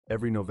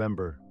Every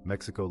November,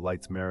 Mexico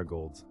lights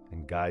marigolds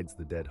and guides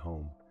the dead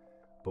home.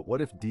 But what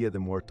if Dia de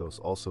Muertos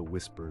also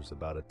whispers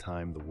about a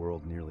time the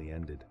world nearly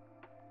ended?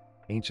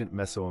 Ancient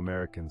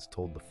Mesoamericans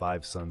told the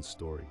five suns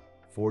story,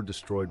 four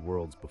destroyed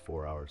worlds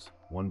before ours,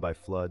 one by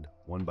flood,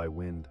 one by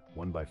wind,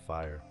 one by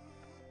fire.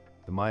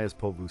 The Maya's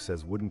Popol Vuh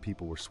says wooden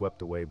people were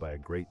swept away by a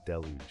great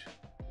deluge.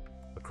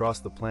 Across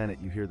the planet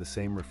you hear the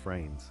same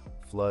refrains,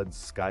 floods,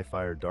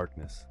 skyfire,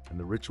 darkness, and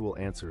the ritual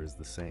answer is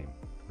the same.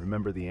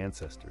 Remember the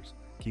ancestors,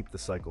 keep the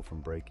cycle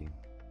from breaking.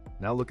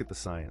 Now look at the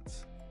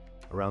science.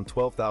 Around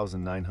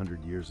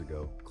 12,900 years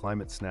ago,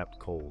 climate snapped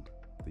cold,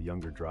 the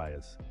Younger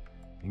Dryas.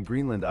 In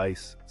Greenland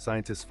ice,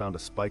 scientists found a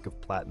spike of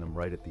platinum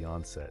right at the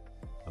onset,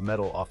 a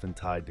metal often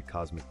tied to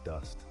cosmic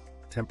dust.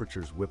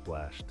 Temperatures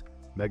whiplashed,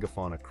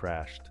 megafauna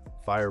crashed,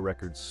 fire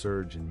records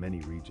surge in many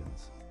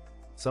regions.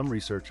 Some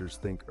researchers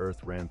think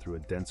Earth ran through a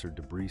denser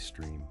debris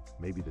stream,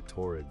 maybe the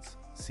Taurids,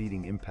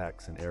 seeding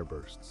impacts and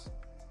airbursts.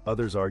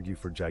 Others argue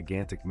for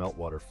gigantic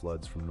meltwater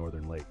floods from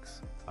northern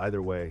lakes.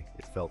 Either way,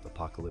 it felt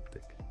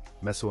apocalyptic.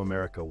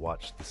 Mesoamerica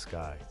watched the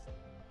sky.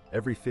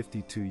 Every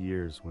 52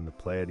 years, when the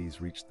Pleiades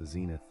reached the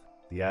zenith,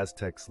 the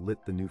Aztecs lit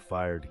the new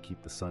fire to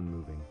keep the sun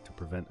moving, to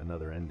prevent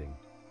another ending.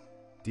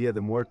 Dia de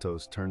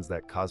Muertos turns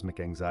that cosmic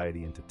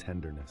anxiety into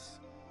tenderness.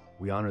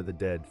 We honor the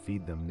dead,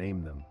 feed them,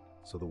 name them,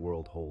 so the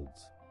world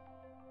holds.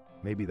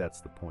 Maybe that's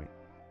the point.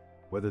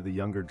 Whether the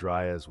Younger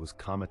Dryas was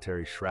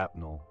cometary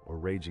shrapnel or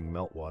raging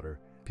meltwater,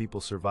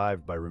 people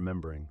survived by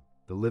remembering.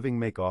 The living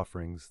make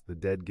offerings, the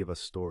dead give us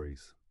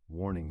stories,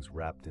 warnings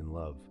wrapped in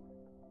love.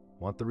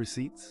 Want the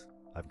receipts?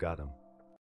 I've got them.